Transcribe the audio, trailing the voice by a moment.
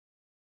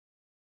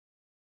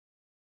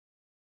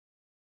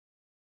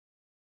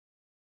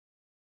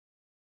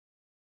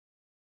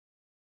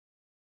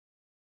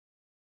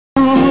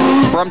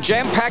From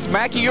jam-packed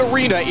Mackey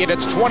Arena in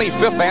its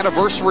 25th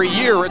anniversary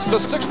year, it's the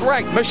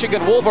 6th-ranked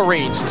Michigan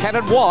Wolverines,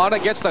 10-1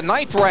 against the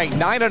 9th-ranked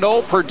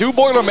 9-0 Purdue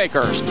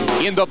Boilermakers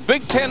in the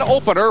Big Ten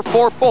opener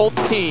for both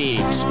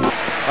teams.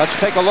 Let's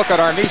take a look at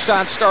our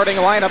Nissan starting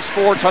lineups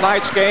for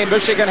tonight's game.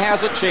 Michigan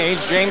has a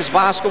change. James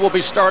Bosco will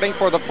be starting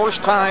for the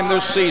first time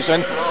this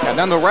season. And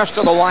then the rest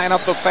of the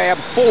lineup, the Fab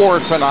Four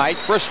tonight.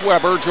 Chris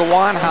Webber,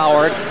 Juwan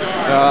Howard,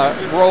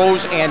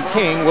 Rose, and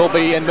King will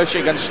be in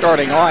Michigan's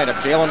starting lineup.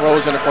 Jalen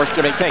Rose and, of course,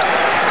 Jimmy King.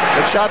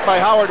 The shot by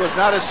Howard was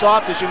not as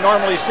soft as you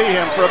normally see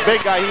him. For a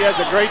big guy, he has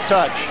a great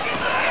touch.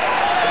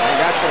 He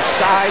got some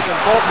size and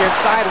bulk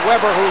inside.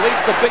 Webber, who leads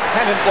the Big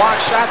Ten in block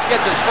shots,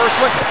 gets his first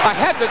one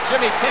ahead to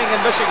Jimmy King,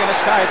 and Michigan has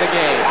tied the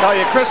game. I tell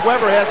you, Chris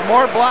Webber has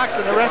more blocks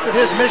than the rest of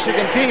his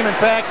Michigan team. In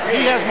fact,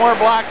 he has more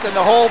blocks than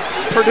the whole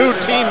Purdue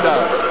team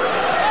does.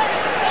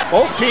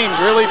 Both teams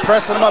really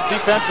pressing him up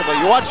defensively.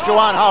 You watch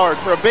Juwan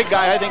Howard. For a big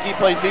guy, I think he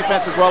plays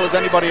defense as well as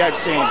anybody I've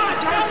seen.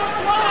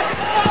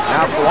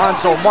 Now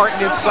Alonzo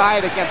Martin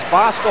inside against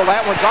Bosco.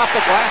 That one's off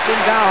the glass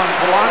and down.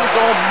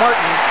 Alonzo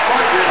Martin,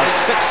 a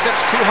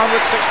 6'6",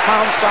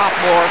 206-pound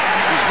sophomore.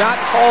 He's not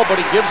tall,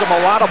 but he gives him a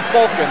lot of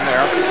bulk in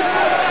there.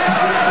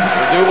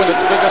 Purdue with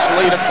its biggest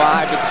lead at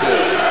 5-2.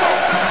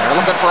 They're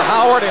looking for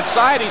Howard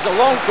inside. He's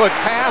alone. Good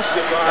pass.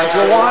 And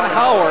Juwan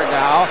Howard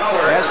now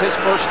has his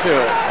first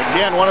two.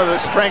 Again, one of the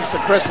strengths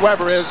of Chris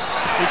Webber is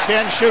he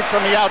can shoot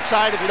from the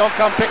outside. If you don't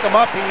come pick him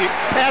up, he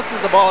passes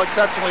the ball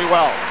exceptionally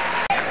well.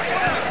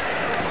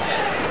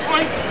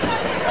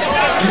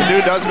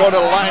 Purdue does go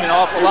to the line an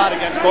awful lot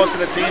against most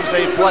of the teams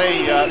they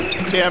play,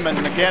 Tim, and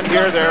again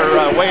here they're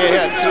way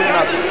ahead,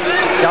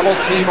 2-0. Double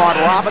team on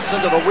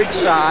Robinson to the weak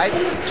side.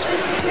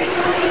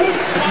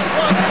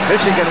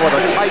 Michigan with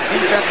a tight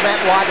defense. Matt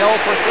Waddell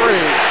for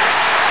three.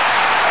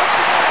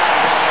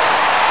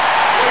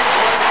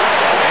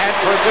 And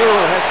Purdue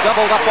has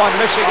doubled up on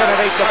Michigan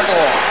at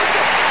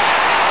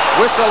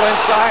 8-4. Whistle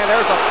inside.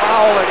 There's a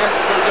foul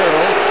against Purdue.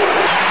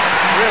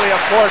 Really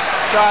a forced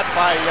shot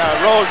by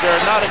Rose there.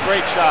 Not a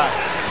great shot.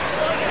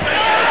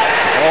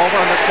 Over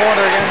in the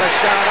corner again, the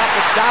shot up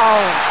and down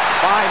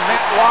by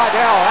Matt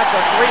Waddell. That's a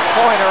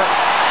three-pointer.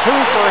 2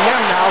 for him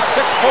now.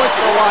 6 points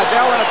for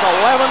Waddell, and it's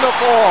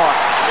 11-4.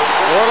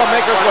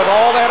 Boilermakers with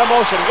all that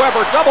emotion.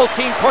 Webber double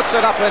team puts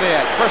it up and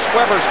in. Chris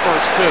Webber's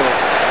first two.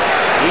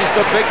 He's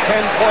the Big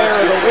Ten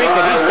player of the week,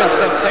 and he's been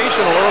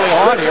sensational early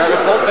on here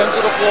at both ends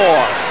of the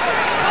floor.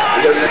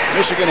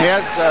 Michigan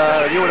has,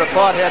 you would have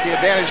thought, had the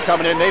advantage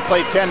coming in. They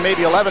played 10,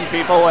 maybe 11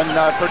 people, and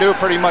Purdue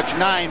pretty much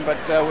 9, but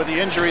with the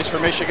injuries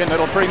for Michigan,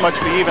 it'll pretty much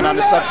be even on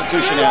the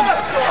substitution end.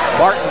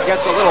 Martin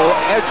gets a little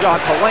edge on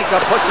Palenka,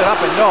 puts it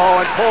up and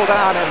no, and pulled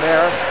down in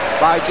there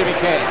by Jimmy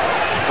King.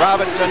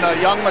 Robinson, a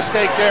young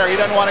mistake there. He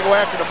doesn't want to go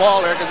after the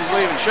ball there because he's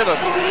leaving.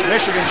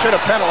 Michigan should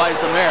have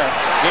penalized him there.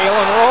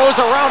 Jalen Rose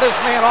around his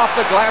man off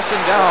the glass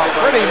and down.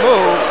 Pretty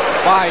move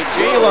by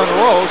Jalen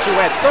Rose, who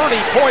had 30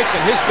 points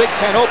in his Big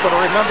Ten opener.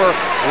 Remember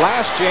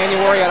last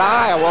January at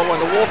Iowa when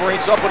the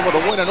Wolverines opened with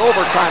a win in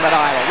overtime at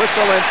Iowa.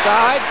 Whistle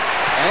inside,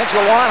 and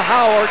Juwan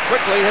Howard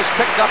quickly has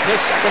picked up his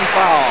second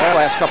foul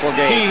the last couple of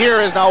games. Key here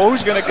is now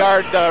who's going to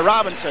guard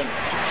Robinson.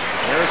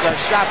 There's a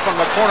shot from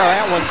the corner.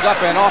 That one's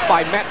up and off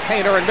by Matt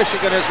Painter, and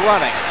Michigan is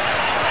running.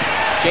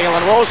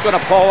 Jalen Rose going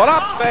to pull it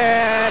up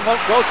and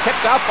won't go,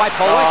 tipped out by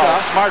Palenka.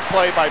 Smart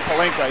play by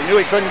Palenka. He knew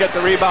he couldn't get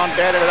the rebound,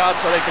 batted it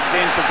out so they could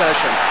gain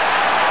possession.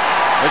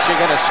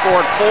 Michigan has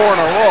scored 4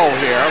 in a row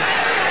here.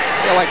 I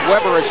feel like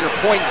Webber is your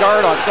point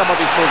guard on some of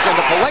these moves. And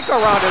the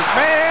Palenka around his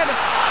man,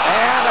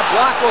 and a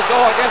block will go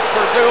against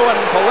Purdue, and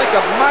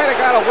Palenka might have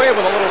got away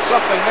with a little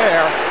something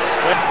there.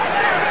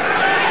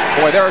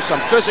 Boy, there are some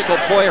physical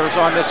players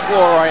on this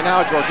floor right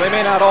now, George. They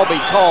may not all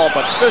be tall,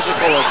 but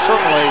physical is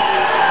certainly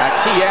a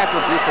key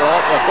attribute for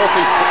both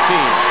these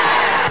teams.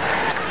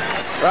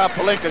 Rob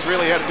Palenka's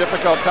really had a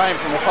difficult time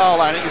from the foul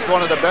line. I think he's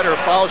one of the better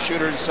foul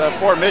shooters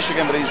for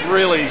Michigan, but he's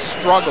really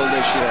struggled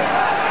this year.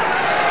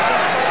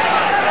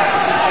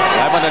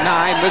 11-9,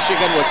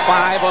 Michigan with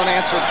 5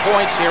 unanswered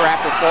points here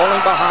after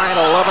falling behind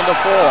 11-4.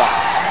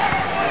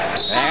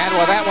 And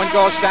when that one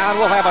goes down,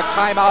 we'll have a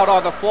timeout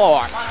on the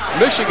floor.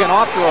 Michigan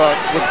off to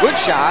with good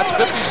shots,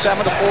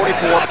 57 to 44%.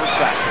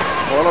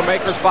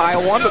 Boilermakers by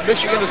 1, but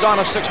Michigan is on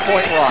a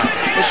 6-point run.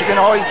 Michigan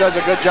always does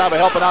a good job of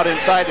helping out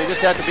inside. They just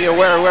have to be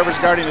aware whoever's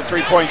guarding the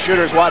three-point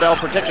shooters, Waddell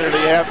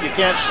particularly, you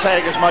can't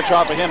tag as much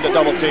off of him to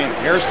double team.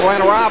 Here's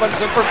Glenn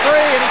Robinson for 3,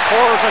 and he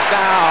pours it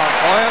down.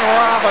 Glenn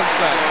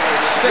Robinson,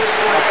 6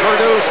 of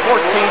Purdue's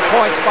 14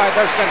 points by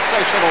their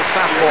sensational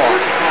sophomore.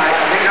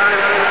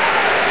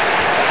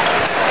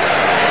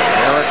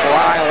 Eric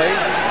Riley,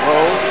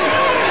 Rose.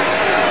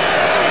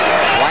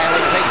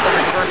 Riley takes the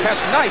return pass.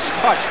 Nice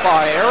touch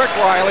by Eric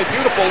Riley.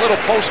 Beautiful little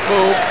post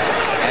move.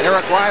 And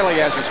Eric Riley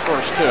has his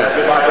first 2.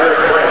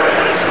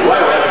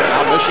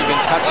 Now Michigan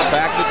cuts it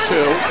back to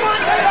 2.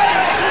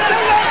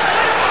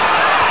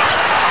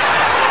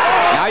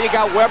 Now you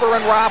got Webber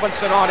and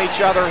Robinson on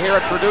each other here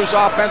at Purdue's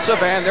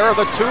offensive end. They're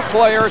the 2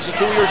 players, 2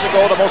 years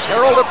ago, the most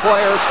heralded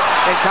players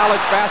in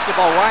college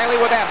basketball.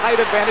 Riley with that height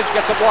advantage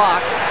gets a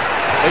block.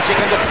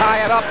 Michigan to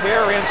tie it up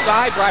here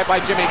inside. Drive by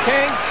Jimmy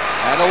King.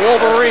 And the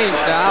Wolverines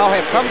now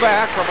have come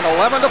back from an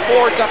 11-4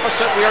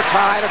 deficit. We are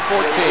tied at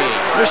 14.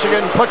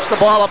 Michigan puts the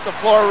ball up the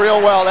floor real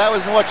well. That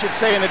was what you'd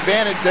say an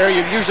advantage there.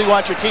 You usually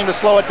want your team to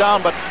slow it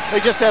down, but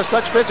they just have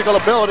such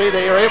physical ability.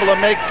 They are able to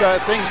make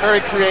things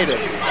very creative.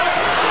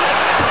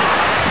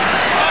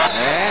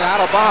 And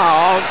out of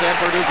bounds, and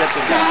Purdue gets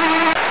it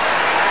back.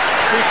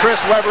 See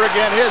Chris Webber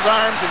again. His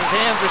arms and his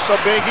hands are so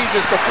big, he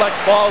just deflects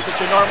balls that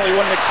you normally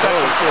wouldn't expect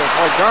him to.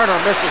 Boy, Garner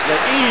misses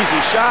the easy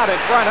shot in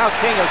front. Now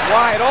King is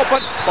wide open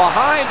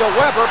behind to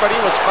Webber, but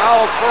he was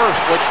fouled first,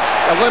 which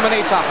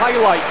eliminates a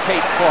highlight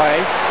tape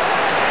play.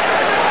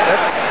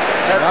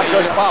 That's a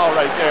good foul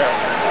right there.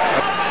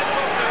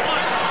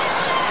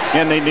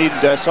 Again, they need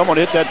someone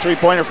to hit that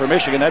three-pointer for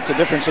Michigan. That's the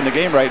difference in the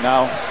game right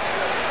now.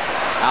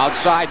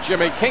 Outside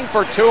Jimmy King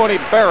for two, and he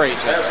buries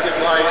it.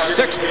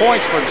 6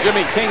 points for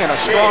Jimmy King in a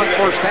strong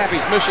first half.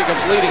 He's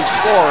Michigan's leading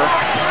scorer.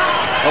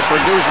 Well,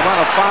 Purdue's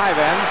run of 5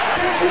 ends.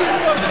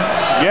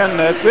 Again,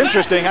 it's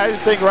interesting. I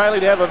think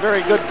Riley'd have a very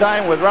good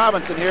time with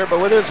Robinson here,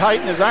 but with his height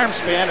and his arm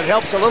span, it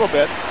helps a little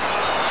bit.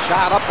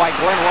 Shot up by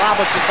Glenn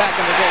Robinson back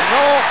in the game.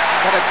 No,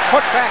 but it's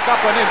put back up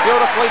and in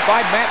beautifully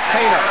by Matt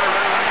Painter.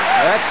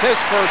 That's his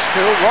first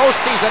two. Rose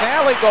sees an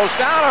alley, goes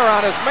down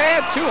around his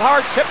man. Too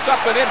hard, tipped up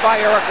and in by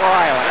Eric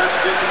Riley.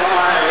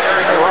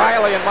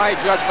 Riley, in my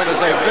judgment, is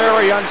a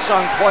very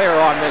unsung player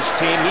on this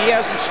team. He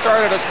hasn't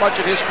started as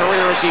much of his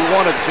career as he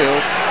wanted to.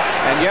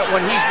 And yet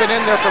when he's been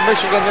in there for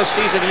Michigan this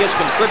season, he has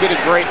contributed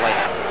greatly.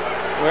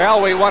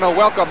 Well, we want to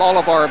welcome all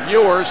of our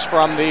viewers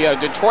from the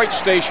Detroit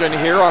station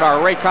here on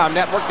our Raycom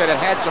network that have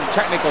had some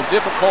technical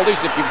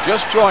difficulties. If you've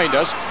just joined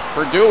us,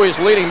 Purdue is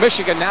leading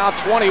Michigan now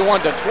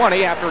 21-20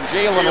 after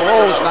Jalen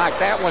Rose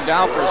knocked that one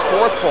down for his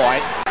 4th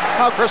point.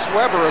 Now Chris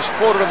Webber is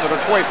quoted in the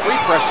Detroit Free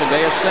Press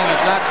today as saying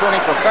he's not turning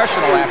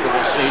professional after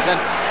this season.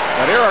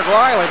 But Eric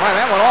Riley,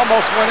 man, that one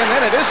almost went in.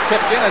 Then it is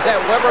tipped in. Is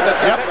that Webber that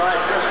did it?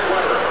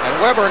 And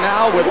Webber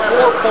now with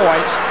 4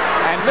 points.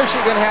 And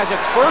Michigan has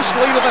its first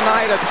lead of the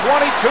night at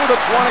 22-21.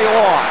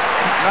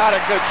 Not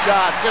a good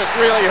shot. Just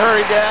really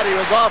hurried that. He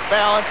was off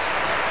balance.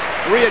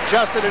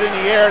 Readjusted it in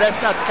the air. That's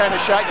not the kind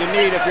of shot you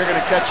need if you're going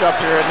to catch up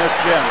here in this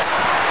gym.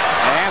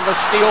 And the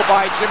steal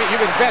by Jimmy. You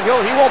can bet he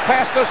won't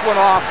pass this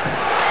one off.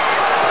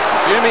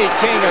 Jimmy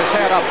King has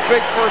had a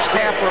big first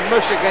half for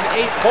Michigan.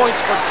 8 points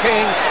for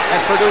King, and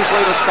Purdue's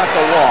lead is cut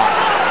to 1.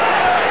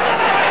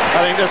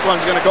 I think this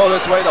one's going to go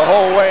this way the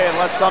whole way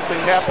unless something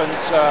happens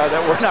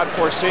that we're not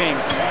foreseeing.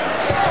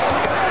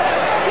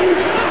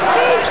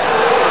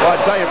 Well, I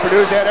tell you,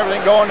 Purdue's had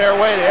everything going their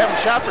way. They haven't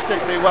shot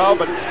particularly well,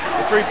 but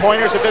the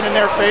three-pointers have been in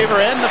their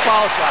favor and the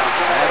foul shot.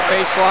 That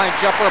baseline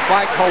jumper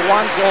by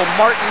Kawanzo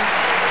Martin.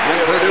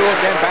 And Purdue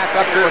again back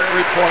up to a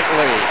 3-point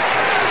lead.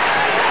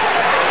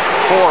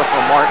 4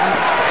 for Martin.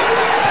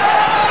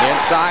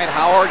 Inside,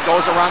 Howard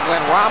goes around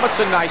Glenn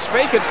Robinson. Nice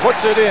fake and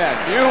puts it in.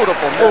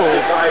 Beautiful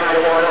move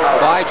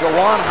by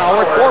Juwan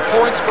Howard. 4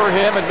 points for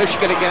him, and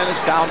Michigan again is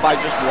down by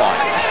just 1.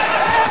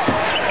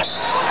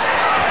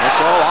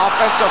 So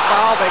offensive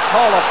foul. They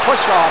call a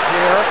push-off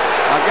here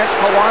against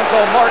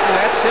Kawanzo Martin.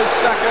 That's his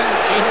second.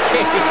 Gene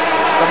King,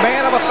 the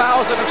man of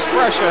 1,000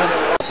 expressions.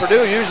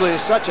 Purdue usually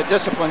is such a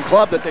disciplined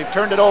club that they've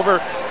turned it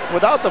over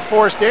without the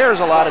forced errors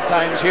a lot of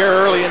times here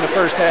early in the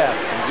first half.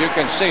 As you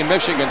can see,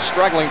 Michigan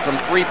struggling from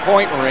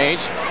 3-point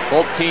range.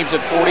 Both teams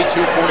at 42-41%.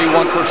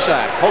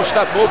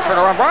 Post-up move,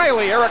 turnaround.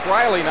 Eric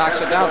Riley knocks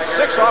it down.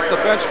 6 off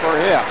the bench for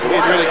him.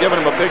 He's really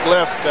given him a big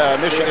lift.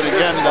 Michigan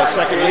again, the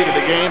second lead of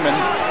the game, and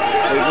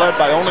they've led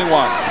by only 1.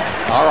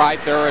 All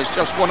right, there is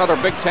just one other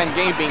Big Ten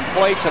game being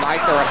played tonight.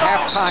 They're at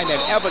halftime in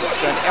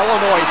Evanston.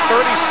 Illinois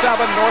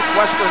 37,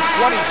 Northwestern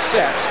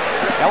 26.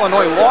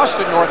 Illinois lost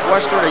at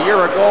Northwestern a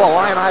year ago,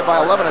 Illini by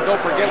 11. And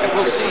don't forget that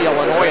we'll see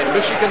Illinois at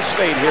Michigan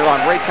State here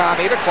on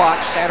Raycom, 8 o'clock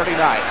Saturday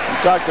night. We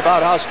talked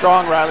about how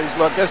strong Riley's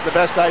looked. This is the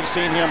best I've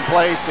seen him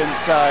play since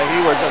he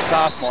was a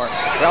sophomore.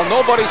 Well,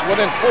 nobody's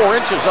within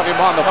 4 inches of him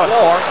on the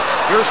floor.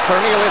 Here's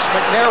Cornelius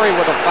McNary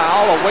with a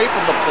foul away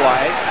from the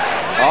play.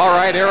 All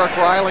right, Eric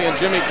Riley and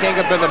Jimmy King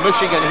have been the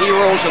Michigan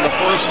heroes in the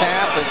first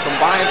half and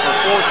combined for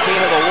 14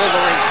 of the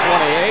Wolverines'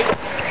 28.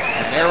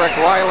 And Eric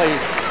Riley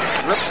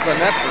rips the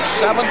net for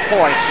 7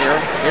 points here.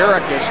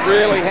 Eric has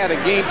really had a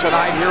game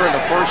tonight here in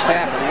the first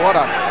half, and what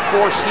a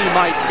force he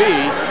might be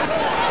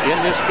in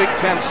this Big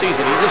Ten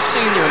season. He's a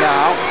senior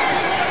now.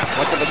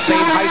 Went to the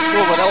same high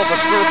school that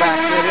Elvis Grbac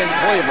did in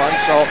Cleveland,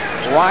 so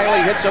Riley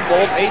hits them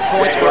both. 8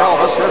 points for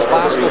Elvis. Here's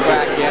Bosco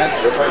back in.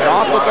 And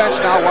off the bench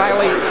now,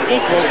 Riley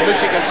equals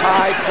Michigan's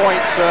high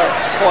point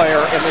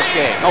player in this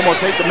game.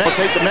 Almost hate to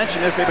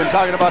mention this. They've been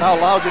talking about how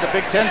lousy the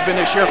Big Ten's been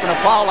this year from the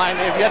foul line.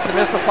 They've yet to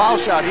miss a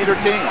foul shot, either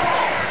team.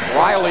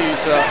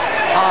 Riley's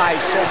high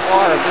so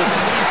far this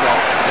season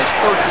It's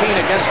 13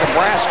 against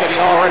Nebraska, and he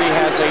already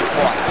has 8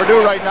 points.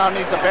 Purdue right now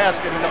needs a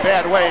basket in a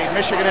bad way.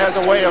 Michigan has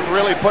a way of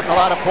really putting a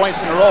lot of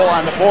points in a row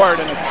on the board,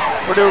 and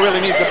Purdue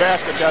really needs a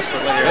basket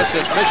desperately here. This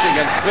is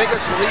Michigan's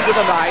biggest lead of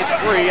the night,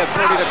 3 at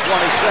 30-27.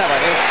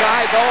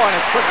 Inside, though, and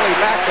it's quickly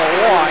back to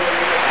 1.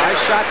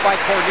 Nice shot by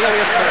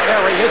Cornelius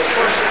McNary, his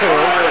first 2.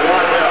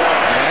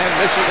 And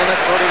Michigan at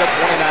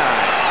 30-29.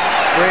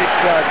 Great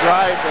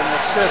drive and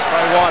assist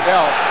by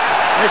Waddell.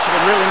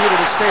 Michigan really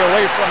needed to stay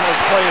away from those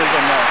players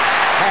in there.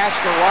 Pass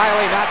to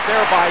Riley, not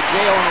there by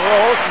Jalen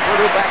Rose, and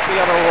Purdue back the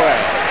other way.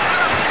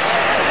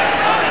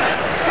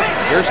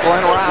 Here's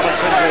Glenn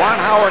Robinson. Juwan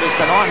Howard has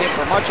been on him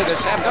for much of this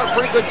half. Done a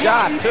pretty good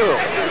job, too.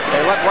 They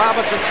let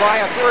Robinson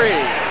try a 3.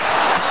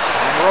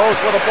 And Rose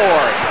with a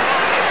board.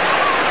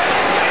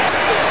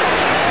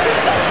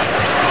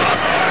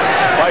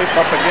 Fife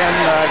up again,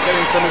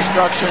 getting some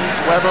instructions.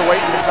 Weber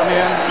waiting to come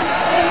in.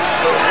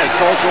 They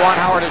told Juwan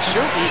Howard to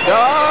shoot. He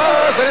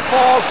does, and it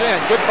falls in.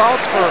 Good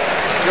bounce for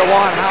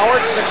Juwan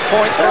Howard. 6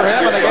 points for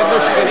him, and again,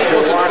 Michigan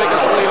equals its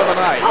biggest lead of the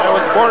night. That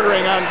was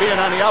bordering on being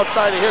on the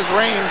outside of his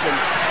range, and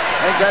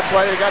I think that's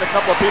why they got a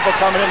couple of people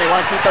coming in. They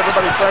want to keep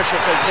everybody fresh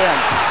if they can.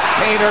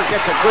 Painter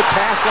gets a good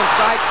pass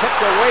inside,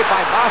 tipped away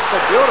by Boston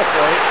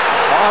beautifully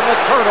on the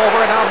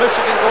turnover, and now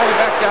Michigan going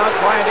back down,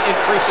 trying to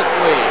increase its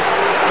lead.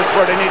 This is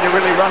where they need to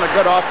really run a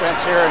good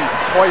offense here and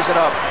poise it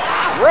up.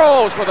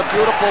 Rose with a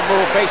beautiful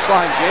move,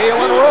 baseline.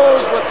 Jalen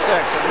Rose with 6,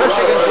 and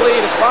Michigan's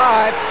lead at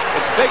 5.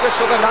 It's biggest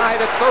of the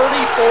night at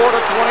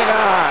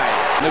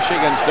 34-29.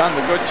 Michigan's done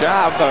the good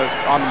job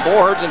on the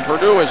boards, and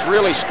Purdue is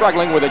really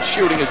struggling with its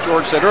shooting, as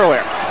George said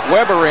earlier.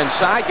 Weber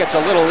inside gets a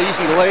little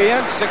easy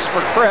lay-in. 6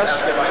 for Chris.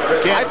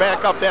 Can't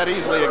back up that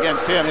easily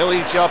against him. He'll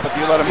eat you up if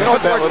you let him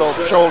hit that little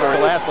shoulder.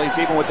 Athletes,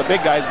 even with the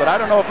big guys, but I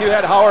don't know if you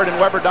had Howard and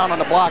Weber down on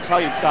the blocks, how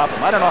you'd stop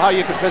them. I don't know how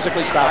you could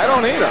physically stop I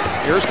them. don't either.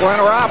 Here's Glenn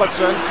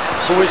Robinson,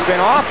 who has been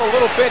off a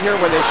little bit here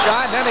with his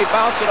shot, and then they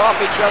bounce it off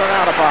each other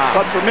out of bounds.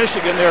 But for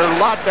Michigan, they're a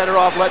lot better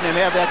off letting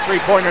him have that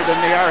three-pointer than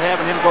they are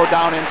having him go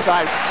down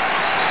inside.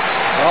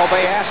 Well,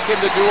 they ask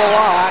him to do a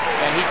lot,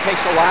 and he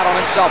takes a lot on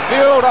himself.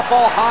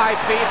 Beautiful high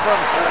feed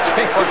from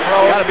Jalen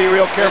Rose. You got to be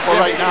real careful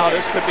right now.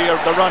 This could be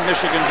the run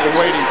Michigan's been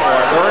waiting for.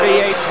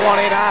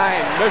 38-29,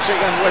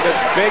 Michigan with its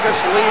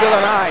biggest lead of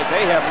the night.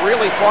 They have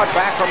really fought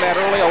back from that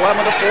early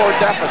 11-4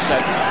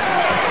 deficit.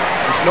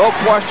 There's no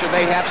question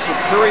they have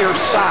superior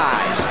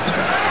size.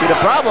 See,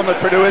 the problem with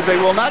Purdue is they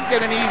will not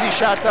get any easy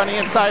shots on the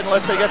inside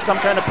unless they get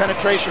some kind of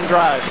penetration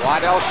drive.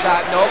 Waddell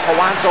shot, no.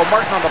 Kawanzo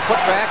Martin on the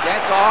putback.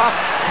 That's off.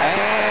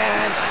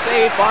 And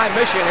saved by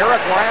Michigan.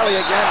 Eric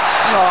Riley again.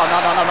 No,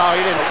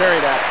 he didn't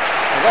carry that.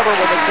 Weber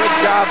with a good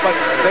job, but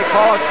they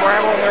call it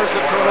travel, and there's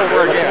the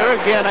turnover again. There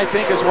again, I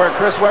think, is where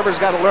Chris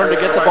Weber's got to learn to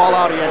get the ball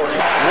out again.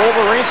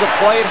 Wolverines have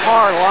played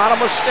hard, a lot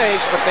of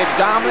mistakes, but they've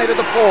dominated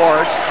the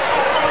boards.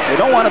 They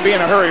don't want to be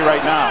in a hurry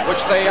right now.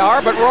 Which they are,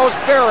 but Rose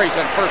buries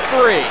it for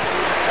 3.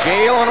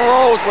 Jalen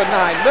Rose with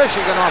 9.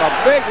 Michigan on a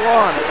big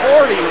run,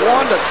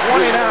 41-29.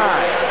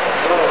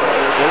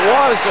 It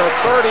was a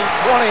 30-29.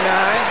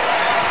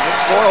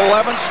 For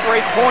 11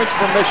 straight points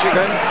for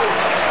Michigan.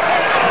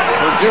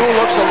 Purdue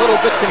looks a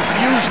little bit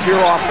confused here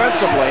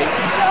offensively.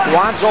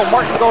 Juanzo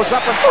Martin goes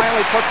up and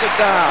finally puts it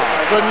down.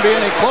 Couldn't be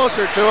any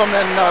closer to him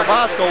than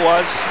Vasco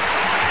was.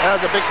 That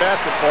was a big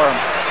basket for him.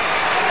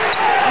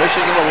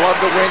 Michigan would love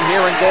to win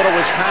here and go to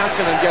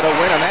Wisconsin and get a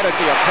win, and that'd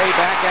be a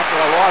payback after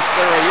a loss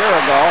there a year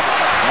ago.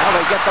 Now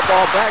they get the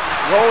ball back.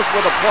 Rose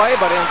with a play,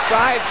 but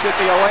inside should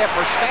be a layup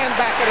for stand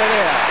back at it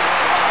in.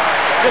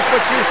 Just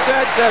what you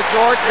said,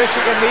 George.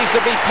 Michigan needs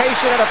to be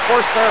patient, and of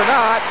course they're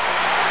not.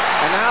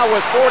 And now with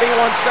 41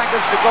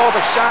 seconds to go,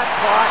 the shot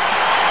clock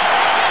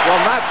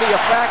will not be a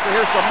factor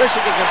here, so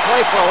Michigan can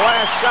play for a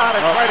last shot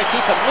and try to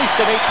keep at least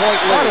an 8-point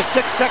lead. About a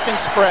 6-second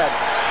spread.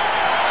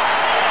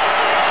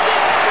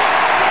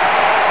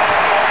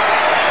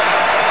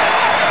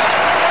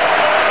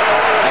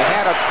 They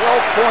had a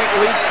 12-point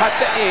lead cut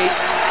to 8.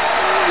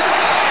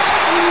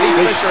 Steve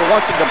Fisher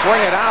wants him to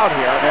bring it out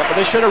here. Yeah, but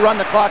they should have run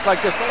the clock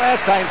like this the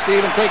last time,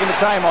 Steve, and taken the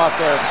time off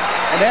there.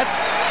 And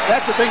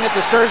that's the thing that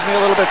disturbs me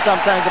a little bit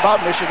sometimes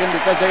about Michigan,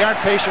 because they aren't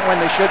patient when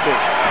they should be.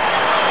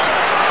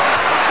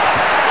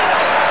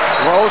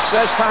 Rose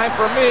says time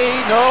for me.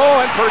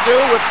 No, and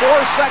Purdue with 4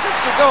 seconds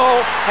to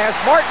go has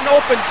Martin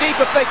open deep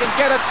if they can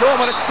get it to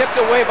him, and it's tipped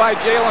away by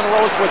Jalen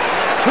Rose with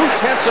 0.2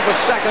 of a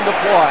second to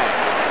play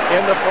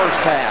in the first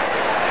half.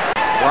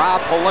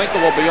 Rob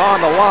Pelinka will be on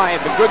the line.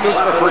 The good news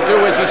for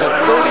Purdue is he's a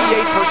 38%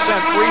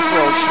 free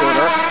throw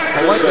shooter.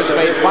 Pelinka's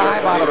made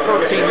 5 out of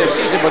 13 this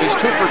season, but he's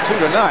 2 for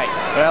 2 tonight.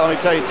 Well, let me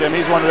tell you, Tim,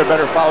 he's one of their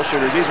better foul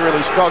shooters. He's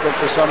really struggled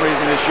for some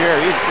reason this year.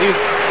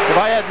 If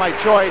I had my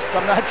choice,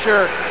 I'm not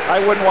sure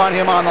I wouldn't want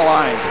him on the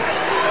line.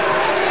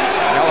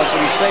 Well, as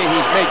we say,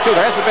 he's made 2.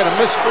 There hasn't been a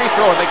missed free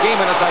throw in the game,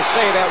 and as I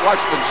say that,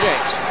 watch the jinx.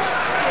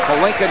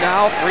 Pelinka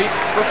now 3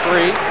 for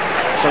 3.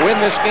 So in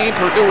this game,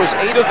 Purdue is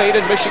 8 of 8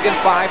 and Michigan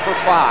 5 for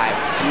 5.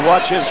 You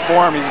watch his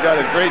form. He's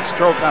got a great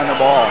stroke on the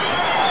ball.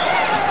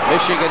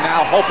 Michigan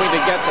now hoping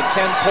to get the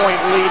 10-point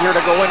lead here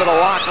to go into the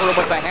locker room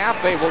at the half.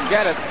 They will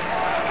get it.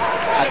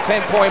 A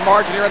 10-point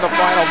margin here in the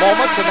final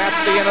moments, and that's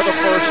the end of the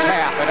first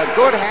half. And a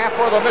good half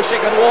for the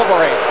Michigan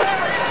Wolverines.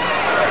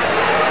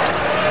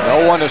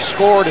 No one has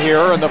scored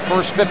here in the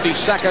first 50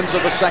 seconds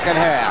of the second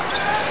half.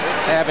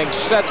 Having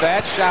said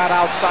that, shot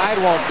outside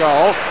won't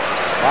go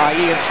by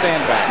Ian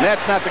Stanback. And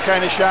that's not the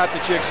kind of shot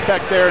that you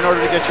expect there in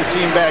order to get your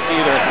team back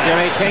either.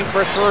 Jimmy King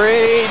for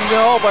three.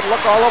 No, but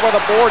look all over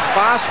the boards.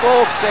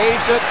 Bosco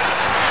saves it.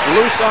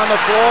 Loose on the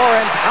floor,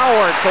 and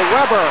Howard to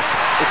Weber.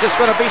 Is this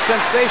going to be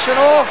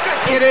sensational?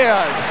 It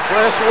is.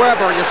 Chris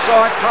Weber, you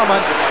saw it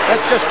coming.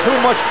 That's just too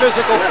much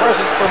physical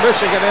presence for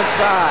Michigan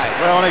inside.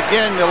 Well, and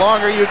again, the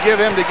longer you give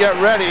him to get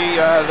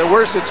ready, the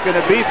worse it's going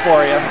to be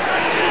for you.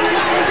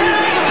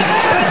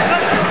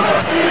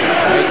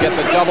 They get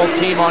the double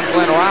team on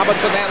Glenn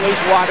Robinson. That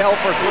leaves Waddell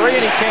for three,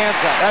 and he cans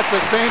it. That's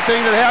the same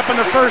thing that happened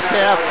the first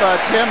half,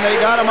 Tim. They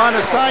got him on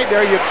the side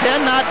there. You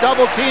cannot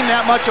double team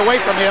that much away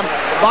from him.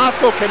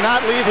 Bosco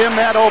cannot leave him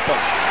that open.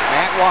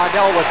 Matt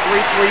Waddell with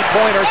 3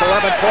 3-pointers,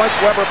 11 points.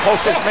 Weber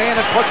posts his man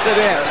and puts it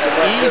in.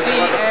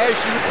 Easy as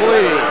you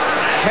please.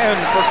 10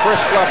 for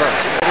Chris Weber.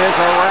 It is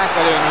a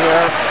racket in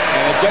here,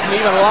 and it's getting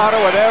even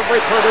louder with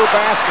every Purdue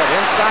basket.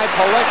 Inside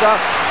Pelinka,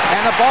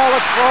 and the ball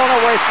is thrown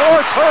away.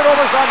 4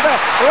 turnovers on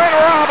this. Glenn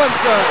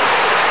Robinson.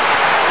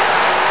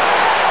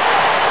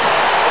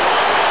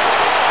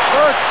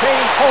 13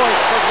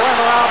 points for Glenn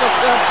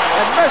Robinson,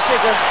 and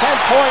Michigan's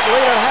 10-point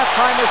lead at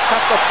halftime is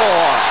cut to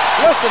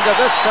 4. Listen to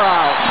this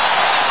crowd.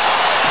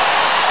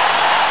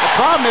 The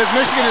problem is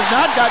Michigan has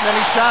not gotten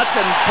any shots,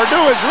 and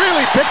Purdue has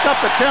really picked up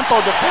the tempo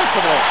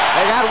defensively.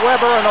 They got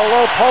Weber in the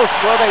low post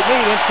where they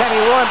need him. Can he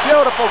run?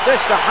 Beautiful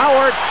dish to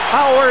Howard.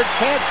 Howard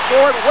can't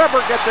score it.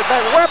 Weber gets it back.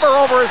 Weber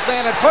over his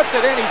man and puts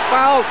it in. He's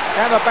fouled,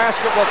 and the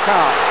basket will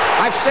count.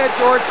 I've said,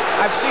 George,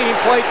 I've seen him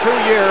play 2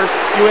 years.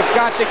 You have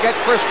got to get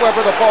Chris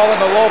Weber the ball in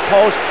the low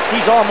post.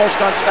 He's almost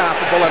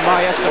unstoppable in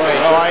my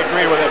estimation. Oh, I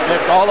agree with it.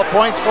 It's all the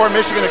points for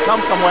Michigan to come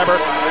from Weber.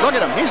 Look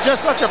at him. He's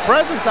just such a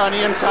presence on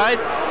the inside.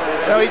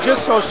 You know, he's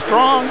just so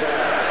strong.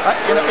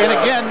 And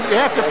again, you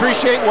have to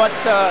appreciate what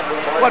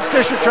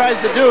Fisher tries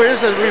to do.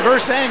 Here's a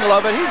reverse angle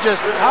of it.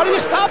 How do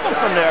you stop him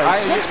from there?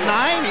 He's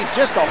 6'9". He's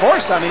just a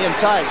horse on the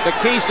inside. The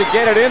key's to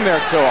get it in there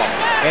to him.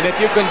 And if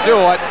you can do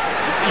it,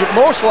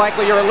 most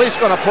likely you're at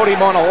least going to put him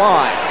on a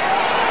line.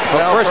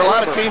 Well, for a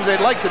lot of teams,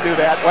 they'd like to do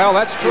that. Well,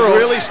 that's true. He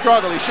really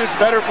struggles. He shoots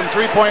better from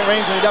three-point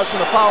range than he does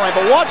from the foul line.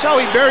 But watch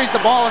how he buries the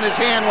ball in his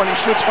hand when he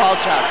shoots foul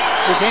shots.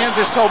 His hands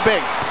are so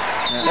big.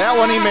 That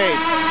one he made.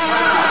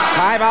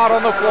 Timeout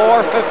on the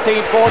floor,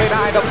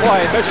 15:49 to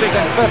play.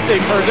 Michigan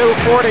 50, Purdue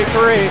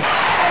 43.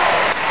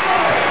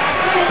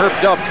 Herb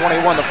Dove,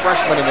 21, the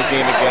freshman in the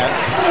game again.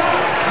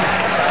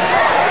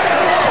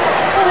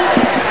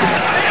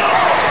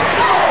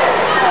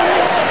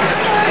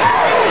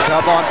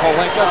 Dove on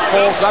Pelinka,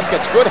 pulls up,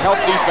 gets good help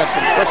defense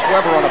from Chris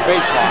Weber on a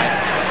baseline.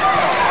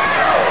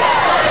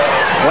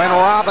 Glenn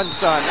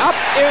Robinson, up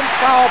in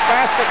foul,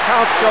 basket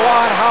counts.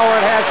 Juwan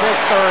Howard has his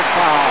 3rd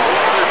foul.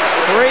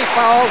 3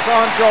 fouls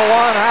on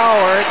Juwan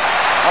Howard.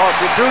 Oh,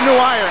 Drew no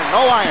iron.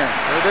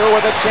 Purdue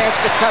with a chance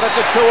to cut it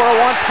to 2 or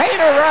 1.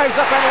 Painter drives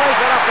up and lays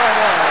it up and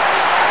in.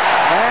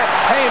 Matt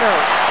Painter.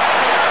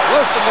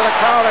 Listen to the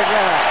crowd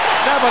again.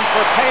 7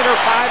 for Painter,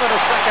 5 in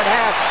the second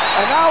half.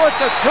 And now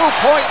it's a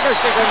 2-point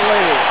Michigan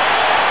lead.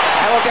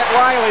 That'll get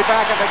Riley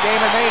back in the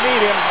game, and they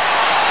need him.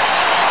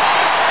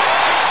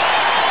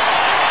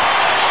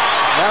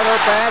 Another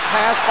bad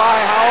pass by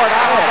Howard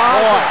out of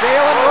bounds.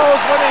 Jalen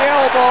Rose with the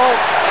elbow.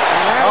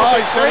 Oh,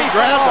 he said he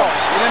grabbed him.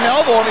 He didn't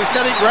elbow him, he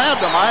said he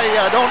grabbed him.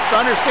 I don't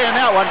understand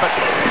that one, but...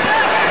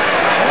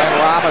 Glenn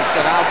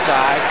Robinson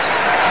outside.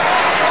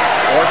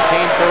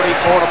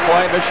 14:34 to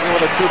play. Michigan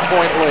with a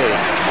 2-point lead.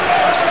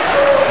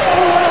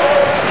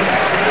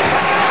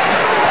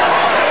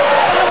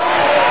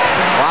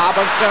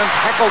 Robinson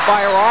tackled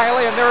by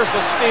Riley, and there's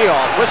the steal.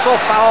 Whistle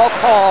foul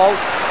called.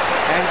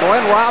 And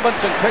Glenn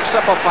Robinson picks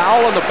up a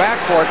foul in the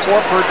backcourt for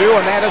Purdue,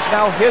 and that is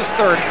now his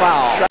 3rd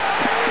foul.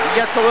 He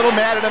gets a little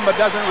mad at him, but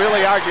doesn't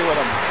really argue with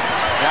him.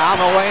 Down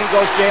the lane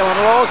goes Jalen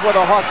Rose with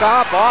a hook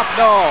up. Off,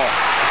 no.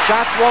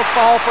 Shots won't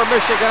fall for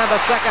Michigan in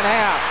the second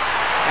half.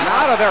 And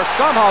out of there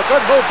somehow.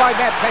 Good move by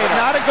Matt Painter.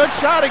 Not a good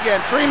shot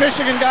again. 3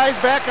 Michigan guys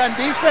back on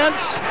defense.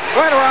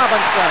 Glenn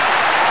Robinson.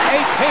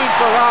 18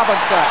 for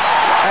Robinson.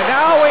 And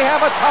now we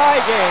have a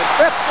tie game.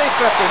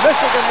 50-50.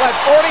 Michigan led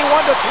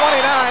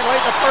 41-29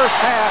 late in the first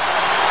half.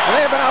 And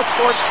they have been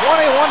outscored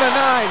 21-9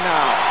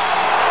 now.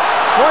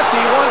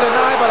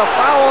 21-9, but a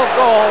foul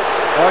goal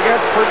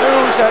against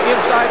Purdue's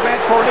inside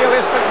man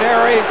Cornelius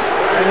McNary.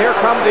 And here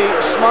come the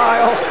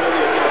smiles.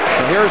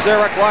 And here's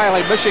Eric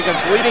Riley,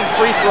 Michigan's leading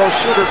free throw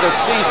shooter this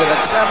season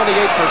at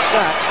 78%.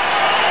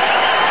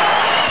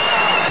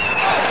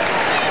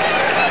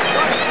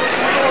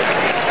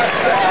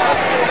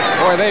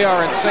 Boy, they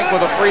are in sync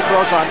with the free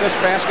throws on this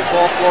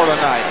basketball floor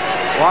tonight.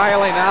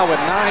 Riley now with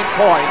 9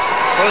 points.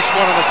 First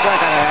one in the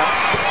second half.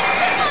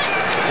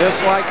 Just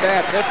like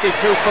that, 52-50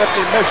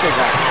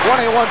 Michigan.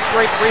 21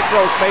 straight free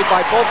throws made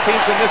by both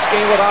teams in this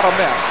game without a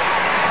miss.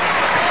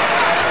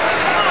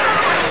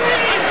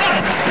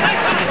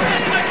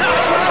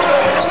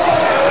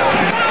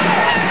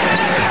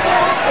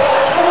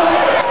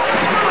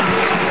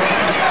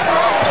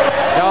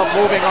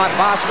 moving on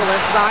Bosco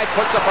inside,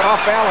 puts up an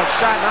off-balance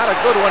shot, not a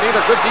good one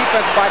either. Good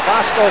defense by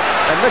Bosco,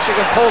 and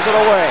Michigan pulls it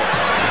away.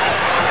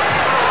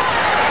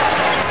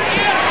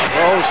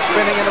 Rose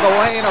spinning into the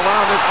lane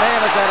around his man.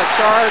 Is that a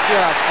charge?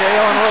 Yes,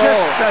 Jalen Rose.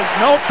 Just has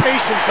no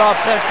patience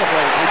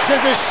offensively. He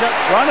should just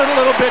run it a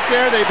little bit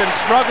there. They've been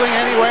struggling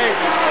anyway.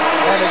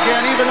 And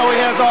again, even though he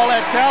has all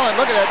that talent,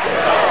 look at it.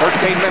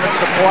 13 minutes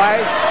to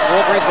play.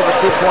 Wolverines with a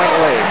 2-point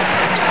lead.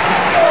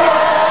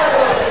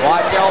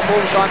 Waddell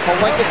moves on.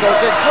 Palinka goes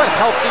in. Good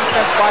help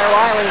defense by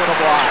Riley with a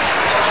block.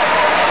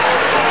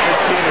 This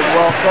team is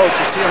well coached.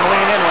 You see him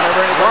lean in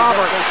whenever anybody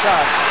gets their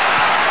shot.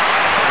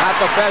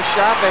 Not the best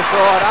shot. They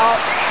throw it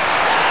out.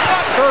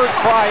 Third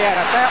try at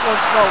it. That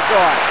one's no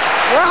good.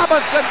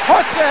 Robinson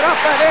puts it up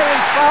and in.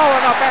 He's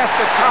fouling a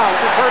basket count.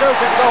 And Purdue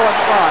can go in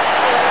front.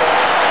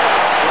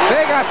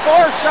 They got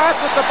 4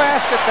 shots at the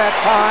basket that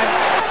time.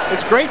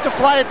 It's great to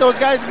fly at those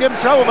guys and give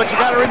them trouble, but you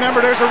got to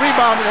remember there's a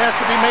rebound that has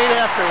to be made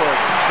afterward.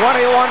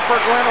 21 for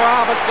Glenn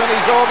Robinson.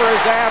 He's over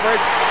his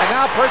average. And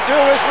now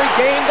Purdue has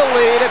regained the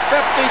lead at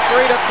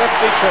 53 to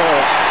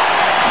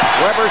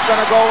 52. Weber's going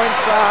to go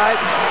inside.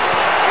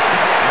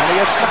 And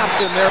he is stopped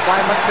in there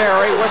by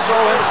McNary.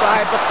 Whistle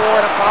inside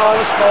before, and a foul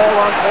is called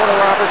on Porter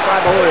Roberts, I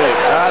believe.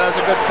 That was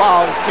a good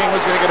foul. This King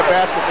was going to get a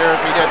basket there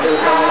if he didn't.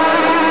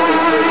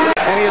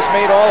 And he has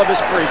made all of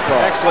his free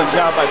throws. Excellent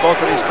job by both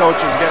of these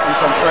coaches getting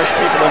some fresh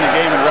people in the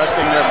game and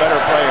resting their better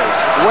players.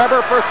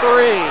 Weber for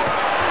 3.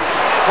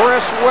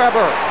 Chris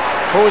Weber,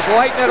 who's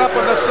lighting it up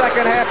in the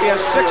second half. He has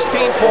 16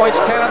 points,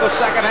 10 in the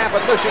second half,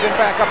 and Michigan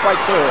back up by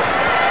 2.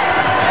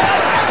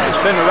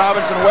 It's been the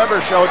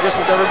Robinson-Weber show, just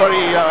as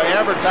everybody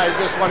advertised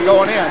this one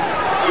going in.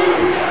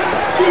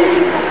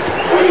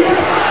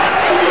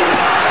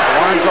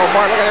 Alonzo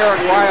Martin, look at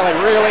Eric Riley,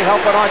 really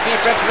helping on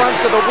defense. Runs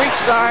to the weak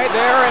side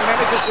there and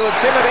manages to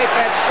intimidate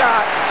that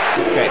shot.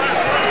 Okay.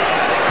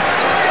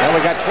 Then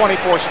we got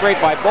 24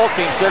 straight by both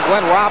teams here.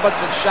 Glenn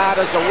Robinson's shot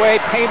is away.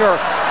 Painter,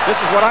 this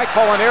is what I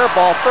call an air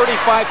ball.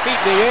 35 feet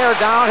in the air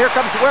down. Here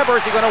comes Weber.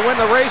 Is he going to win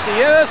the race?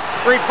 He is.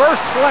 Reverse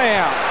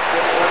slam.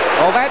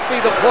 Well, that'd be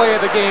the play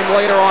of the game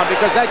later on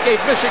because that gave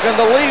Michigan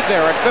the lead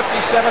there at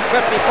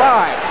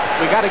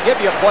 57-55. We got to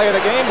give you a play of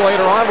the game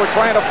later on. We're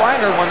trying to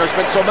find her when there's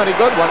been so many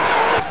good ones.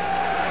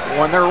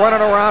 When they're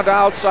running around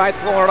outside,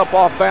 throwing it up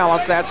off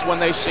balance, that's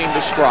when they seem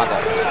to struggle.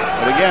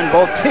 But again,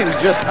 both teams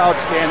just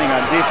outstanding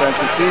on defense.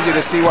 It's easy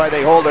to see why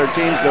they hold their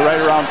teams to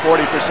right around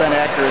 40%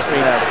 accuracy.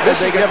 Because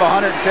they give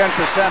 110%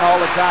 all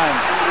the time.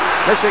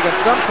 Michigan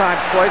sometimes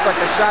plays like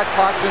the shot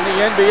clocks in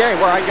the NBA,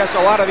 where I guess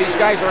a lot of these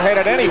guys are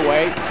headed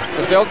anyway,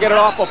 because they'll get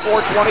it off before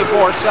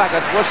 24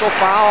 seconds. Whistle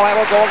foul,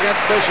 that'll go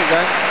against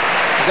Michigan.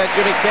 Is that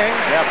Jimmy King?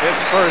 Yep, his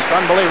first.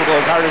 Unbelievable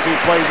as hard as he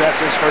plays, that's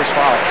his first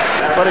foul.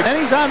 But then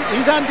he's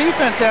on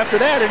defense after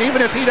that, and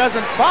even if he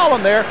doesn't foul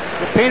him there,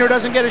 if Painter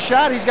doesn't get a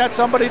shot, he's got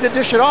somebody to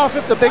dish it off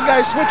if the big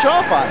guys switch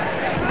off on him.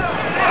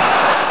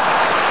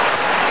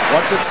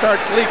 Once it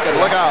starts leaking,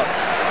 look out.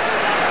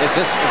 Is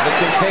it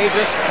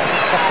contagious?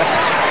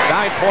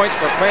 9 points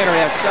for Painter.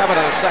 He has 7 in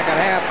the second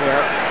half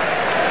here.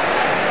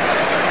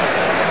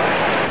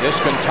 This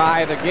can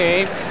tie the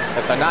game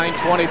at the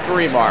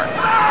 9:23 mark.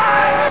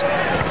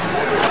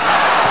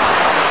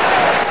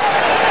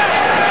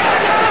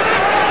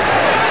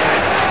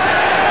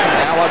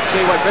 Let's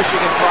see what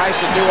Michigan tries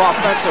to do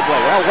offensively.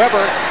 Well,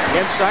 Weber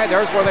inside,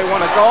 there's where they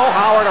want to go.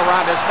 Howard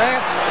around his man.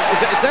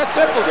 It's that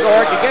simple,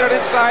 George. You get it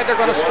inside, they're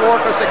going to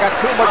score because they got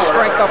too much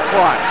strength up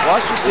front.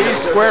 Plus, you see he's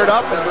squared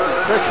up, and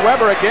Chris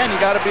Weber, again, you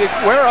got to be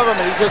aware of him,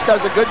 and he just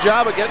does a good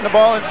job of getting the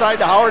ball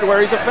inside to Howard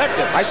where he's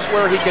effective. I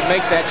swear he can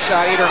make that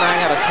shot 8 or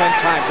 9 out of 10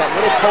 times. That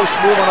little post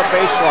move on the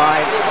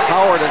baseline,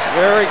 Howard is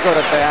very good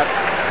at that.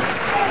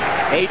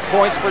 8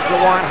 points for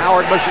Juwan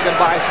Howard, Michigan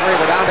by 3.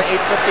 We're down to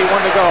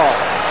 8:51 to go.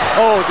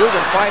 Oh,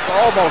 Dugan fights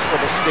almost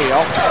for the steal.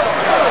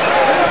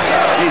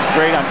 He's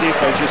great on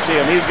defense. You see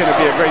him. He's going to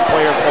be a great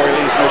player before he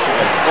leaves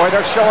Michigan. Boy,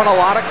 they're showing a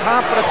lot of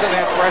confidence in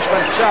that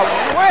freshman. Shot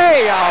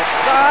way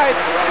outside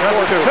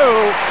for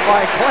 2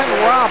 by Glenn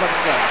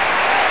Robinson.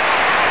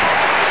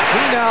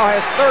 He now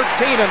has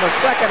 13 in the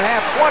second half,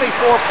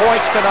 24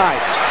 points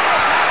tonight.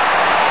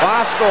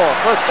 Bosco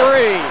for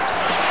 3.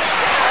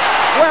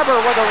 Weber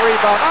with a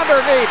rebound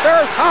underneath.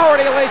 There's Howard.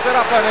 He lays it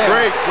up and in.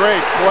 Great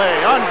play.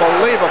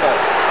 Unbelievable.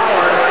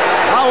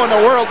 How in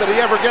the world did he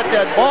ever get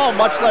that ball,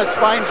 much less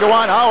find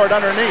Juwan Howard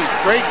underneath?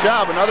 Great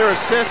job. Another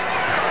assist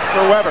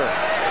for Weber.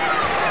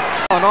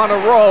 And on the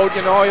road,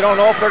 you know, you don't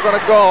know if they're going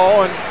to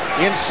go. And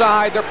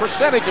inside, their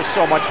percentage is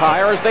so much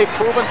higher, as they've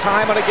proven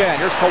time and again.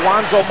 Here's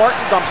Alonzo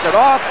Martin, dumps it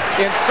off.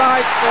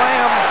 Inside,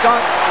 slam,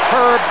 dunk,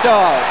 Herb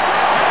does.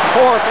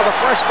 4 for the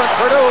freshman.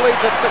 Purdue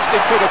leads at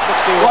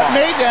 62-61. What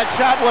made that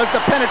shot was the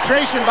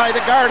penetration by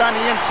the guard on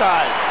the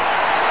inside.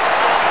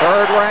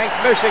 Third-ranked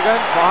Michigan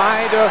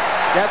trying to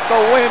get the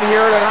win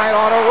here tonight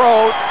on the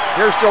road.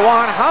 Here's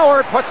Juwan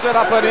Howard, puts it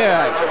up and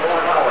in.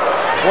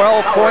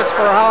 12 points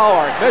for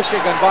Howard.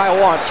 Michigan by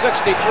 1,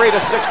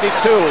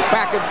 63-62.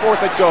 Back and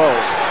forth it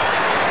goes.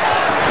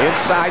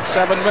 Inside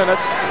 7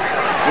 minutes.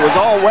 It was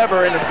all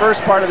Weber in the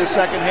first part of the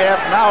second half.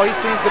 Now he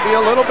seems to be a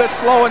little bit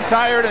slow and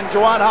tired, and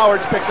Juwan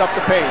Howard's picked up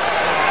the pace.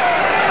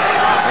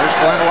 Here's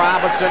Glenn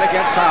Robinson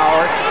against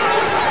Howard.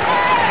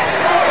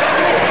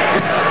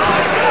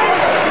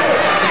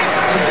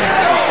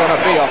 It's going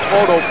to be a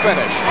photo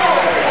finish.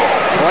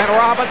 Glenn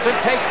Robinson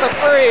takes the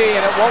three,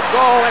 and it won't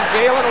go, and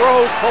Jalen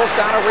Rose pulls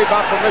down a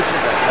rebound for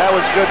Michigan. That was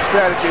good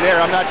strategy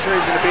there. I'm not sure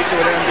he's going to beat you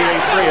with an NBA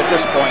three at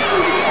this point.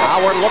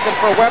 Howard looking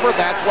for Weber.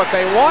 That's what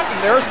they want, and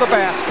there's the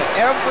basket.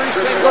 Every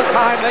single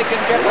time they can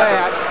get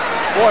that.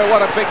 Boy, what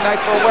a big night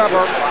for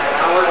Weber. 20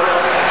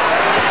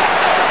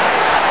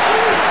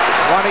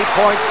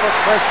 points for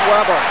Chris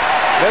Weber.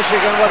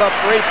 Michigan with a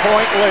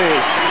 3-point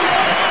lead.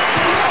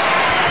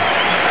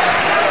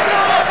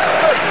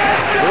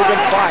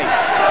 Ruben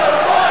Fife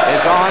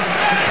is on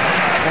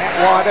Matt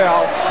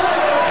Waddell.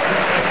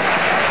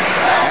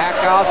 Back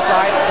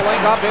outside,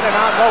 pulling up, in and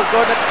out, no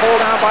good. It's pulled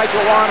down by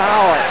Juwan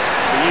Howard.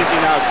 Easy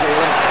now,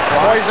 Jalen.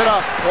 Poise it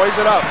up, poise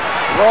it up.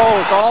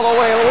 Rose all the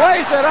way,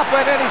 lays it up,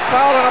 and then he's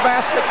fouled and a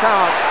basket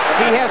counts.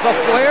 He has a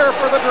flair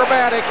for the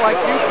dramatic like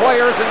few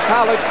players in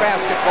college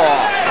basketball.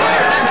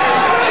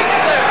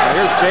 Now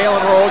here's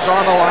Jalen Rose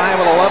on the line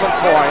with 11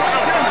 points.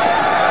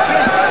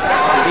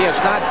 He has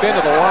not been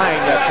to the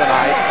line yet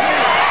tonight.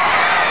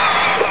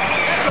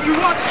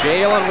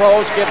 Jalen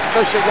Rose gives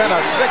Michigan a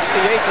 68-62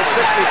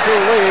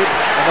 lead,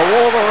 and the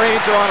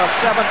Wolverines are on a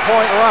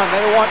 7-point run.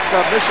 They want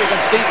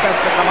Michigan's defense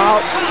to come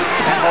out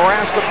and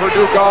harass the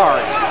Purdue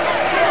guards.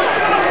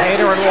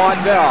 Painter and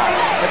Waddell.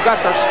 They've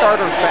got their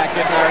starters back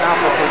in there now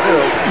for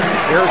Purdue.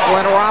 Here's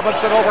Glenn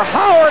Robinson over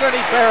Howard, and he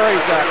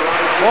buries it.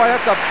 Boy,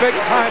 that's a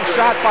big-time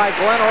shot by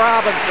Glenn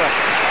Robinson.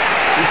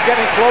 He's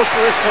getting close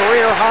to his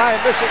career high.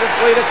 Michigan's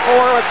lead is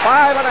 4 with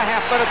 5.5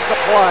 minutes to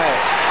play.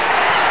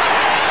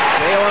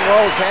 Jalen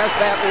Rose has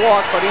that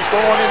look, but he's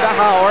going into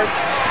Howard.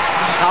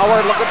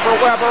 Howard looking for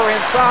Weber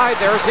inside.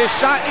 There's his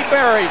shot, and he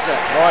buries it.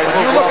 Boy,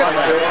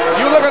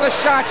 you look at the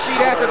shot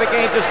sheet after the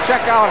game, just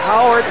check out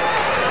Howard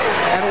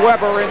and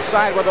Weber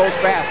inside with those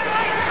baskets.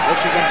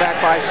 Michigan back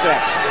by 6.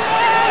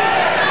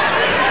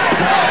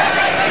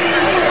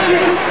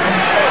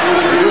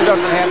 Purdue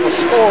doesn't have the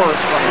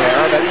scores from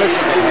there that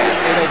Michigan has.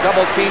 See, they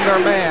double team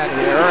their man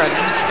here and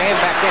stand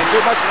back in.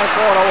 Too much and they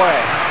throw it away.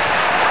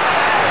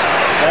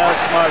 That's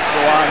smart,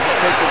 Juwan. Just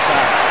take your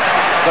time.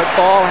 Good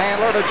ball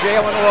handler to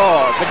Jalen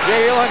Rose. But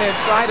Jalen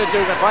inside of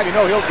Dugan. You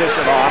know he'll dish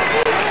it off.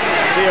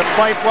 See, if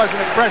Fife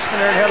wasn't a freshman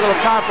there and had a little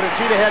confidence,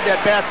 he'd have had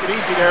that basket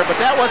easy there. But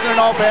that wasn't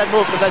an all-bad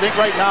move, because I think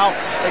right now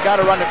they got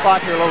to run the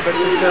clock here a little bit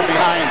since they're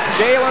behind.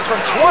 Jalen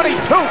from 22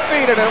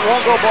 feet, and it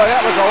won't go. Boy,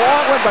 that was a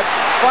long one, but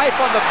Fife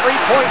on the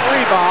 3-point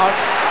rebound.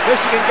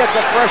 Michigan gets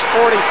a fresh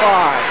 45.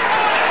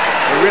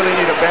 They really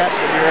need a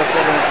basket here if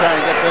they're going to try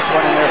and get this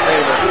one in their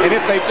favor. And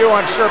if they do,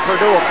 I'm sure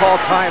Purdue will call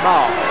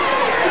timeout.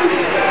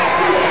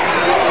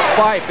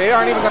 Fife, they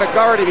aren't even going to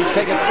guard him. He's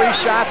taken 3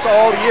 shots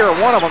all year,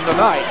 one of them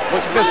tonight,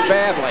 which missed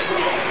badly.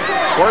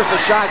 Where's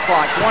the shot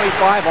clock?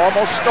 25,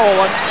 almost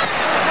stolen.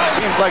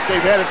 Seems like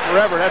they've had it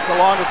forever. That's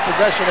the longest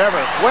possession ever.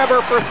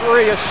 Weber for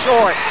 3 is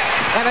short.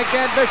 And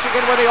again,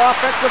 Michigan with the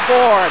offensive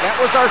board. That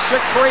was our Chick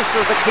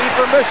Tracer. The key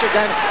for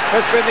Michigan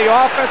has been the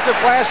offensive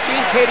glass.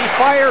 Gene Katie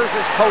fires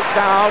his coat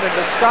down in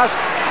disgust.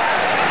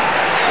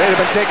 They'd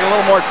have been taking a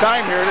little more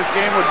time here. This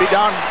game would be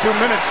down to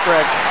 2-minute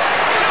stretch.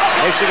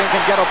 Michigan can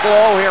get a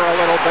blow here a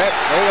little bit.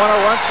 They want to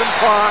run some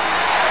clock.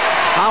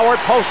 Howard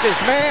posts his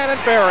man and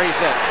buries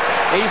it.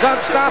 He's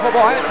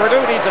unstoppable. I think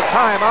Purdue needs a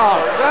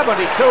timeout.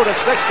 72-64.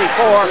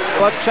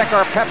 Let's check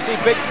our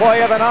Pepsi big play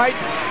of the night.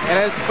 And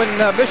it's when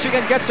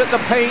Michigan gets it to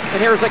paint, and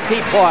here's a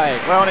key play.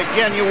 Well, and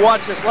again, you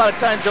watch this. A lot of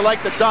times you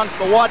like the dunks,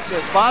 but watch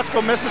this.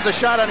 Bosco misses a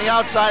shot on the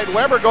outside.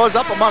 Weber goes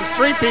up amongst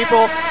 3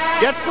 people,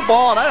 gets the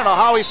ball, and I don't know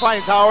how he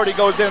finds Howard. He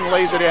goes in and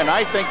lays it in.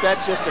 I think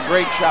that's just a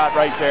great shot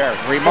right there.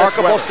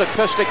 Remarkable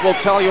statistic we'll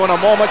tell you in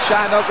a moment.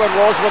 Shot no good.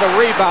 Rose with a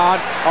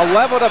rebound.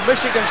 11 of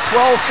Michigan's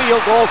 12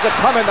 field goals that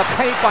come in the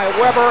paint by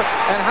Weber,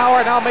 and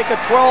Howard now make it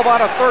 12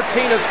 out of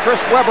 13 as Chris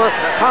Weber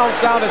pounds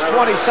down his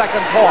 22nd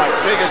point.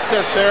 Big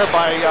assist there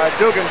by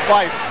Dugan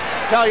Fife.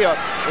 Tell you,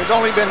 there's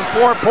only been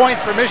 4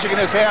 points for Michigan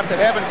this half that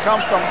haven't come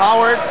from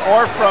Howard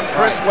or from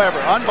Chris Weber.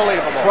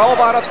 Unbelievable.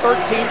 12 out of 13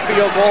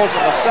 field goals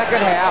in the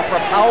second half from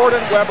Howard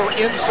and Weber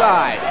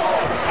inside.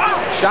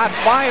 Shot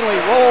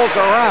finally rolls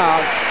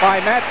around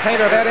by Matt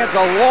Painter. That ends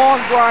a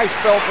long dry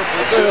spell for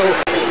Purdue.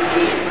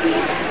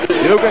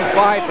 Dugan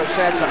Fife has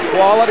had some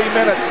quality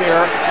minutes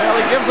here. Well,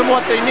 he gives them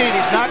what they need.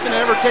 He's not going to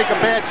ever take a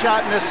bad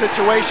shot in this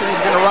situation. He's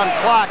going to run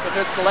clock. If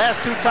it's the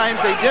last 2 times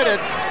they did it,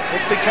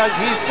 it's because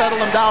he's settled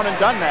them down and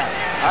done that.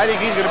 I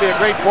think he's going to be a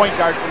great point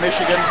guard for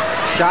Michigan.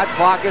 Shot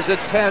clock is at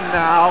 10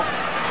 now.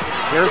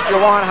 Here's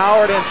Juwan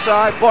Howard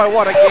inside. Boy,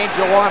 what a game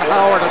Juwan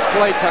Howard has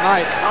played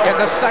tonight. In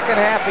the second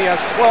half, he has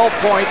 12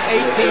 points,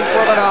 18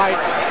 for the night.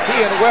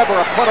 He and Weber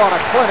have put on a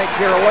clinic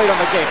here late on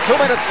the game. 2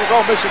 minutes to go,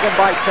 Michigan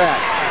by 10.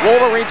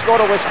 Wolverines go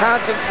to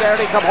Wisconsin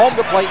Saturday, come home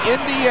to play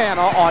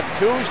Indiana on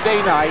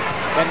Tuesday night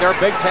in their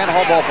Big Ten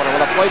home opener.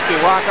 Will the place be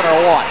rocking or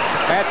what?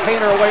 Matt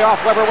Painter away off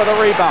Weber with a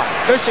rebound.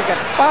 Michigan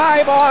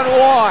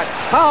 5-on-1.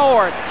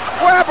 Howard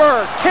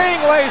Weber,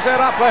 King lays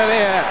it up and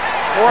in.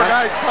 Four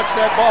guys touched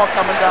that ball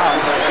coming down.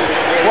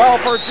 Well,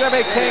 for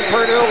Jimmy King,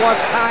 Purdue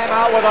wants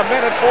timeout with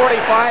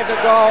 1:45 to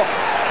go.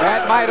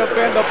 That might have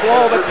been the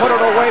blow that put it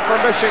away for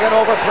Michigan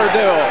over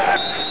Purdue.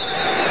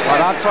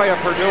 But I'll tell you,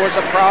 Purdue is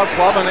a proud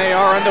club, and they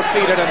are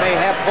undefeated, and they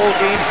have pulled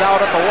games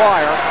out at the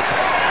wire.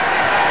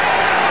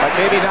 But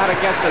maybe not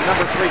against a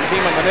number 3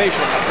 team in the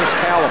nation of this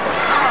caliber.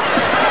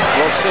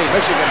 We'll see.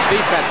 Michigan's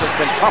defense has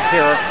been tough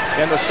here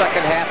in the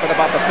second half at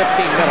about the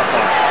 15-minute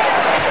mark.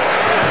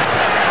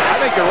 I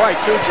think you're right,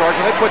 too, George.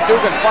 When they put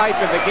Dugan Fife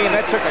in the game,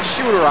 that took a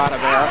shooter out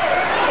of there.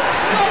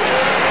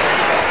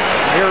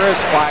 Here is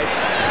Fife.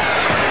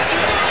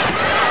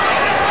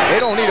 They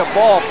don't need a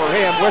ball for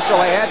him. Whistle,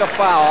 they had to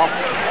foul.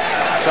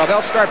 So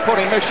they'll start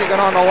putting Michigan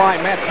on the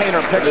line. Matt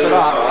Painter picks it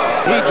up.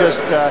 He just,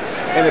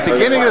 in the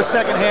beginning of the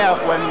second half,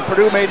 when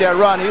Purdue made that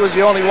run, he was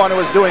the only one who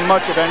was doing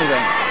much of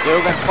anything.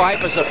 Dugan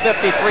Fife is a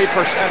 53%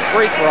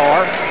 free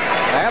thrower.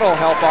 That'll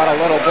help out a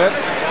little bit.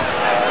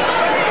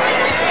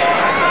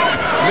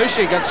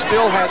 Michigan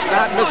still has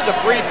not missed a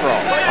free throw.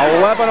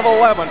 11 of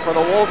 11 for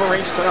the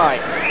Wolverines tonight.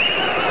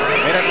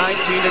 Minute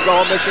 19 to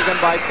go. Michigan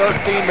by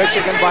 13.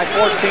 Michigan by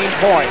 14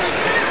 points.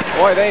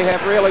 Boy, they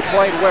have really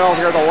played well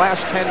here the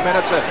last 10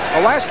 minutes.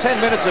 The last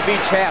 10 minutes of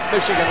each half,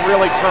 Michigan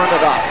really turned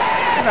it up.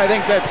 And I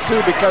think that's,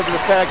 too, because of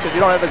the fact that you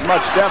don't have as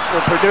much depth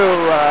for Purdue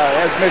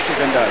as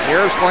Michigan does.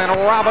 Here's Glenn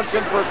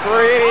Robinson for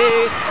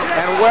 3,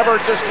 and Weber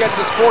just gets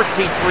his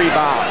 14th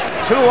rebound.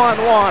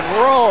 2-on-1,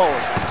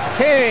 Rose.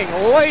 King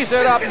lays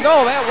it up.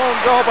 No, that won't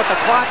go, but the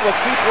clock will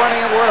keep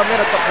running, and we're at a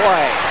minute to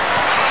play.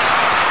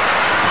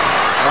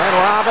 Glenn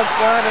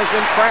Robinson is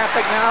in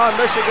traffic now, and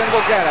Michigan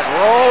will get it.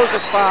 Rose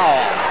is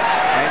fouled.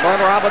 And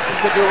Glenn Robinson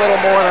could do a little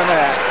more than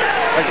that.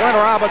 But Glenn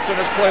Robinson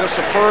has played a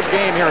superb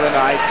game here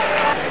tonight.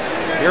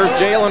 Here's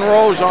Jalen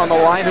Rose on the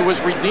line, who has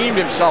redeemed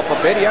himself a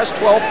bit. He has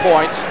 12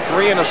 points,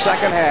 3 in the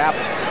second half.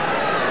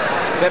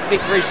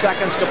 53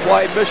 seconds to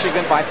play.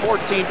 Michigan by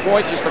 14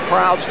 points as the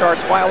crowd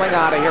starts filing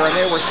out of here. And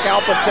they were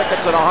scalping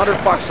tickets at $100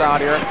 out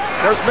here.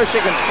 There's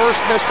Michigan's first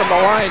miss from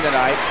the line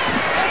tonight.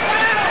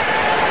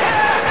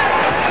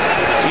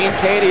 Gene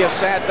Cady has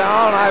sat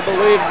down. I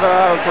believe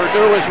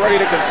Purdue is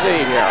ready to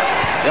concede here.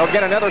 They'll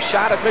get another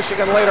shot at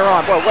Michigan later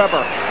on. Boy,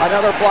 Weber,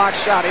 another block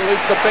shot. He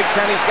leads the Big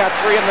Ten. He's got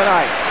 3 in the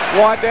night.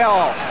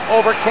 Waddell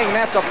over King.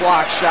 That's a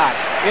block shot.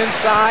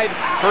 Inside,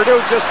 Purdue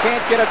just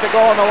can't get it to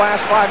go in the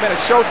last 5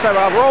 minutes. Showtime.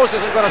 Rose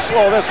isn't going to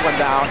slow this one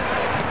down.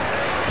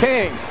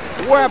 King,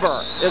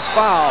 Weber is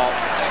fouled.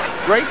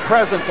 Great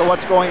presence of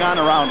what's going on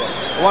around him.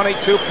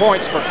 22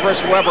 points for Chris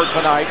Weber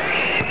tonight.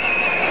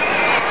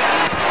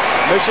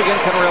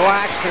 Michigan can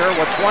relax here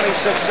with 26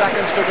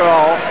 seconds to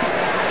go.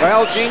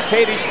 Well, Gene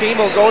Cady's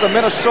team will go to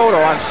Minnesota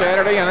on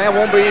Saturday, and that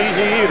won't be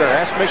easy either.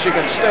 That's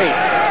Michigan State.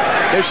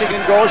 Michigan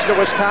goes to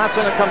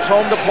Wisconsin and comes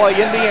home to play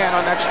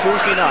Indiana next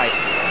Tuesday night.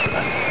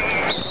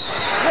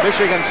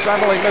 Michigan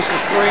suddenly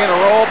misses 3 in a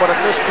row, but at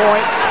this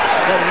point,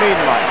 it doesn't mean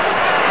much.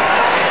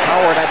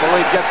 Howard, I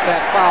believe, gets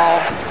that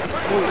foul.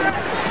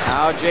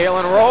 Now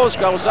Jalen Rose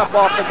goes up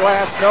off the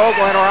glass. No,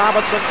 Glenn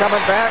Robinson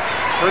coming back.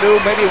 Purdue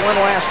maybe one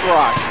last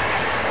rush.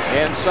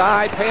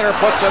 Inside, Painter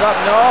puts it up.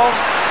 No.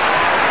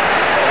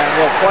 And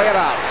we'll play it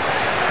out.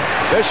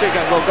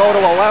 Michigan will go to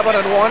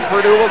 11-1.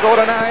 Purdue will go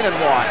to 9-1.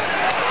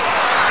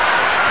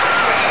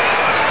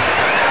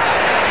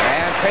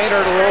 And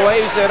Painter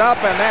lays it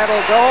up, and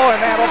that'll go,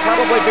 and that'll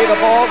probably be the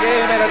ball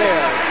game, and it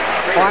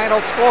is.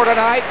 Final score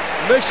tonight,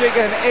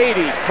 Michigan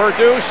 80,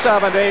 Purdue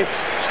 70.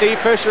 Steve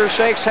Fisher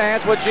shakes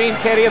hands with Gene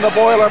Cady and the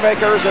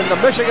Boilermakers, and the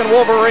Michigan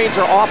Wolverines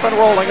are off and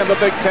rolling in the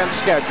Big Ten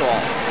schedule.